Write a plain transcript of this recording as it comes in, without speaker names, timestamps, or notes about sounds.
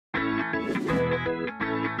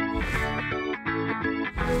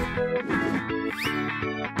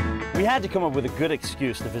We had to come up with a good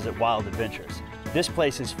excuse to visit Wild Adventures. This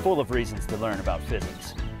place is full of reasons to learn about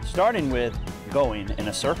physics, starting with going in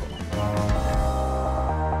a circle.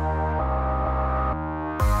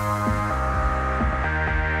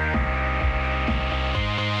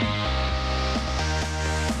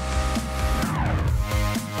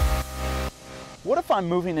 What if I'm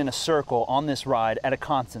moving in a circle on this ride at a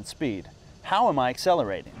constant speed? How am I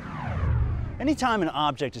accelerating? Anytime an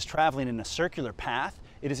object is traveling in a circular path,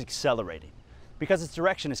 it is accelerating because its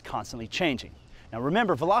direction is constantly changing. Now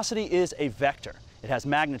remember, velocity is a vector. It has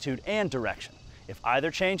magnitude and direction. If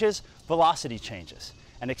either changes, velocity changes.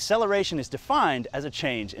 And acceleration is defined as a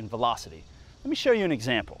change in velocity. Let me show you an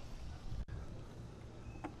example.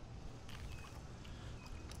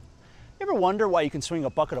 You ever wonder why you can swing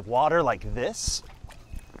a bucket of water like this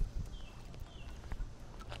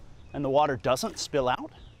and the water doesn't spill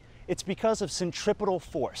out? It's because of centripetal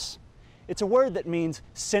force. It's a word that means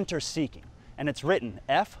center seeking, and it's written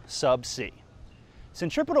F sub c.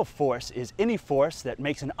 Centripetal force is any force that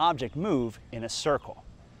makes an object move in a circle.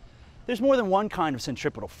 There's more than one kind of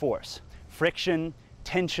centripetal force: friction,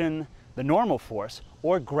 tension, the normal force,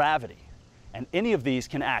 or gravity. And any of these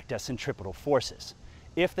can act as centripetal forces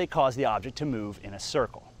if they cause the object to move in a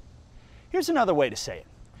circle. Here's another way to say it.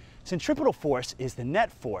 Centripetal force is the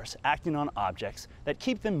net force acting on objects that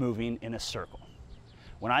keep them moving in a circle.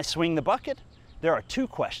 When I swing the bucket, there are two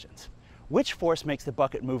questions. Which force makes the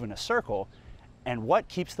bucket move in a circle, and what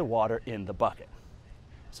keeps the water in the bucket?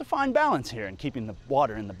 There's a fine balance here in keeping the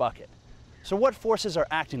water in the bucket. So what forces are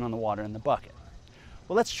acting on the water in the bucket?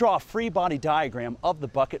 Well, let's draw a free body diagram of the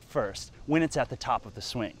bucket first when it's at the top of the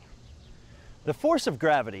swing. The force of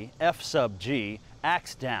gravity, F sub g,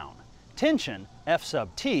 acts down. Tension, F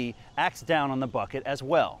sub t, acts down on the bucket as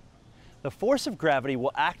well. The force of gravity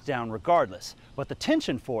will act down regardless, but the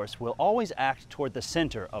tension force will always act toward the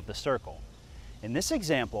center of the circle. In this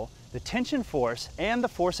example, the tension force and the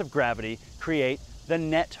force of gravity create the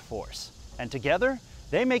net force, and together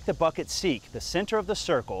they make the bucket seek the center of the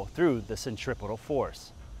circle through the centripetal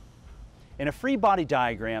force. In a free body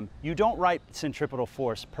diagram, you don't write centripetal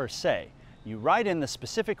force per se. You write in the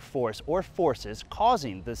specific force or forces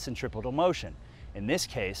causing the centripetal motion, in this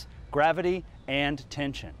case, gravity and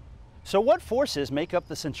tension. So what forces make up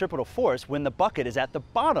the centripetal force when the bucket is at the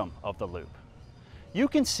bottom of the loop? You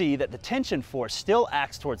can see that the tension force still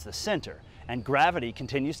acts towards the center, and gravity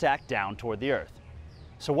continues to act down toward the earth.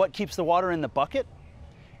 So what keeps the water in the bucket?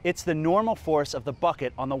 It's the normal force of the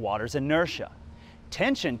bucket on the water's inertia.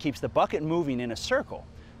 Tension keeps the bucket moving in a circle.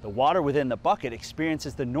 The water within the bucket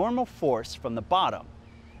experiences the normal force from the bottom.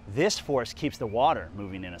 This force keeps the water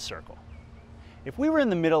moving in a circle. If we were in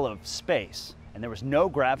the middle of space and there was no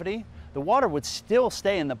gravity, the water would still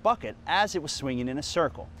stay in the bucket as it was swinging in a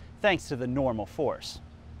circle, thanks to the normal force.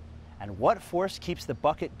 And what force keeps the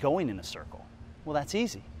bucket going in a circle? Well, that's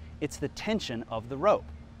easy. It's the tension of the rope.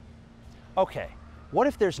 Okay, what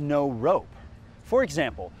if there's no rope? For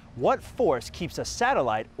example, what force keeps a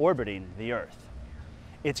satellite orbiting the Earth?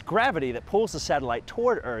 It's gravity that pulls the satellite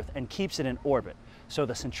toward Earth and keeps it in orbit, so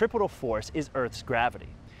the centripetal force is Earth's gravity.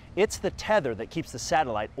 It's the tether that keeps the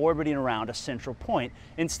satellite orbiting around a central point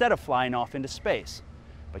instead of flying off into space.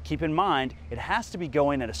 But keep in mind, it has to be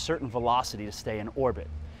going at a certain velocity to stay in orbit.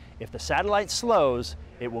 If the satellite slows,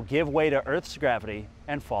 it will give way to Earth's gravity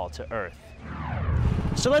and fall to Earth.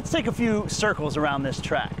 So let's take a few circles around this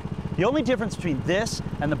track. The only difference between this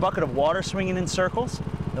and the bucket of water swinging in circles,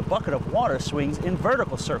 the bucket of water swings in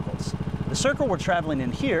vertical circles. The circle we're traveling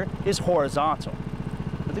in here is horizontal.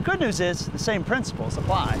 But the good news is the same principles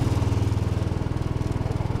apply.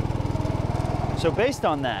 So based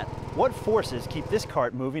on that, what forces keep this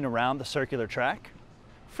cart moving around the circular track?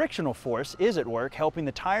 Frictional force is at work helping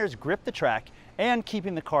the tires grip the track and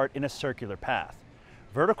keeping the cart in a circular path.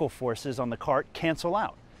 Vertical forces on the cart cancel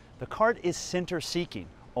out. The cart is center seeking,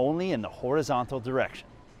 only in the horizontal direction.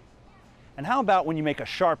 And how about when you make a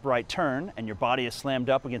sharp right turn and your body is slammed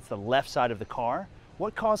up against the left side of the car?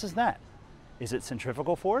 What causes that? Is it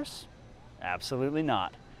centrifugal force? Absolutely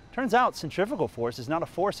not. Turns out centrifugal force is not a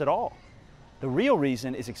force at all. The real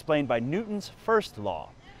reason is explained by Newton's first law.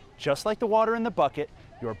 Just like the water in the bucket,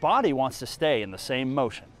 your body wants to stay in the same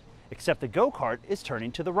motion, except the go-kart is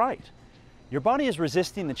turning to the right. Your body is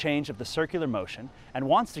resisting the change of the circular motion and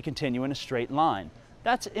wants to continue in a straight line.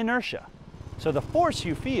 That's inertia. So the force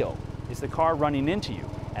you feel is the car running into you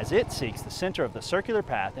as it seeks the center of the circular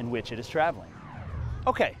path in which it is traveling.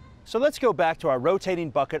 Okay, so let's go back to our rotating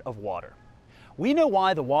bucket of water. We know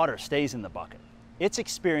why the water stays in the bucket. It's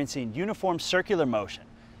experiencing uniform circular motion.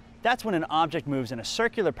 That's when an object moves in a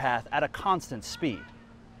circular path at a constant speed.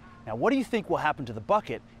 Now, what do you think will happen to the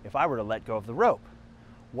bucket if I were to let go of the rope?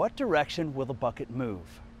 What direction will the bucket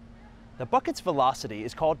move? The bucket's velocity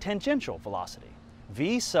is called tangential velocity,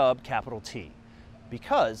 V sub capital T,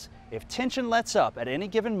 because if tension lets up at any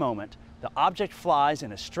given moment, the object flies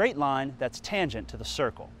in a straight line that's tangent to the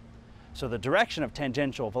circle. So the direction of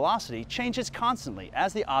tangential velocity changes constantly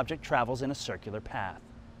as the object travels in a circular path.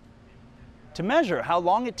 To measure how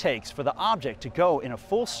long it takes for the object to go in a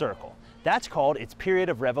full circle, that's called its period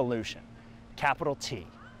of revolution, capital T,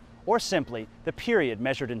 or simply the period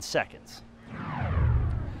measured in seconds.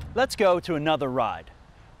 Let's go to another ride.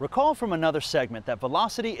 Recall from another segment that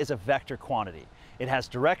velocity is a vector quantity. It has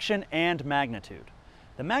direction and magnitude.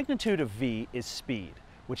 The magnitude of v is speed,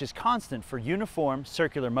 which is constant for uniform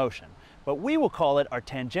circular motion, but we will call it our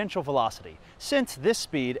tangential velocity, since this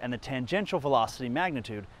speed and the tangential velocity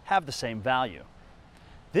magnitude have the same value.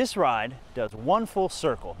 This ride does one full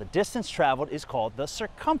circle. The distance traveled is called the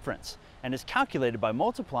circumference and is calculated by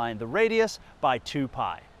multiplying the radius by 2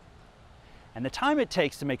 pi. And the time it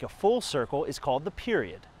takes to make a full circle is called the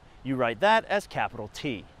period. You write that as capital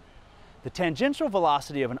T. The tangential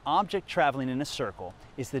velocity of an object traveling in a circle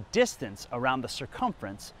is the distance around the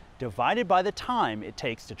circumference divided by the time it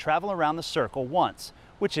takes to travel around the circle once,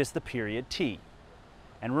 which is the period T.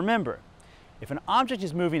 And remember, if an object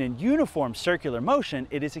is moving in uniform circular motion,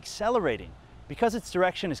 it is accelerating because its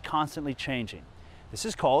direction is constantly changing. This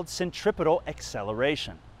is called centripetal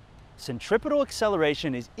acceleration. Centripetal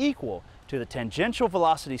acceleration is equal to the tangential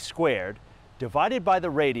velocity squared divided by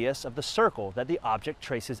the radius of the circle that the object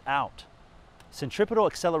traces out. Centripetal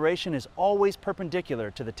acceleration is always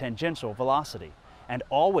perpendicular to the tangential velocity and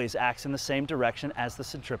always acts in the same direction as the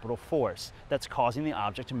centripetal force that's causing the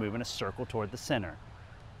object to move in a circle toward the center.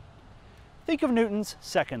 Think of Newton's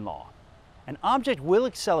second law. An object will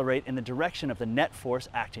accelerate in the direction of the net force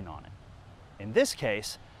acting on it. In this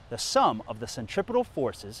case, the sum of the centripetal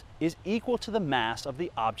forces is equal to the mass of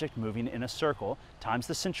the object moving in a circle times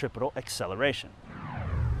the centripetal acceleration.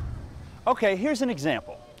 Okay, here's an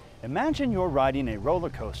example. Imagine you're riding a roller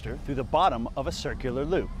coaster through the bottom of a circular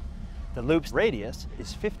loop. The loop's radius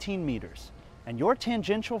is 15 meters, and your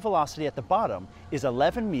tangential velocity at the bottom is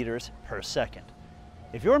 11 meters per second.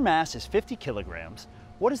 If your mass is 50 kilograms,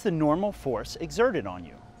 what is the normal force exerted on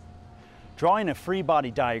you? Drawing a free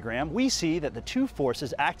body diagram, we see that the two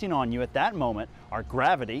forces acting on you at that moment are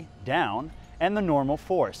gravity, down, and the normal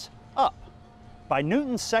force, up. By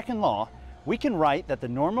Newton's second law, we can write that the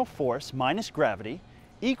normal force minus gravity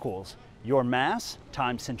equals your mass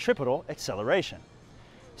times centripetal acceleration.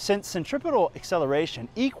 Since centripetal acceleration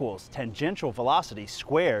equals tangential velocity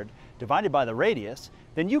squared divided by the radius,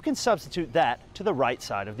 then you can substitute that to the right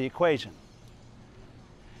side of the equation.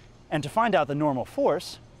 And to find out the normal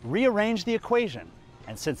force, rearrange the equation.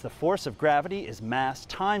 And since the force of gravity is mass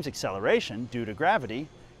times acceleration due to gravity,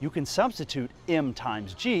 you can substitute m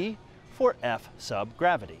times g for F sub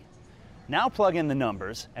gravity. Now plug in the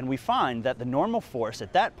numbers and we find that the normal force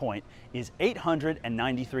at that point is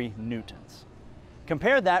 893 newtons.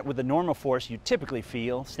 Compare that with the normal force you typically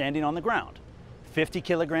feel standing on the ground. 50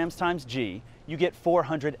 kilograms times g, you get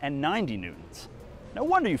 490 newtons. No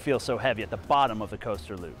wonder you feel so heavy at the bottom of the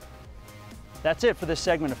coaster loop. That's it for this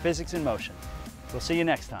segment of Physics in Motion. We'll see you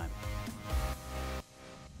next time.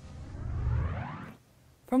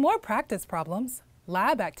 For more practice problems,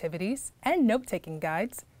 lab activities, and note-taking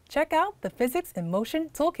guides, check out the Physics in Motion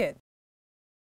Toolkit.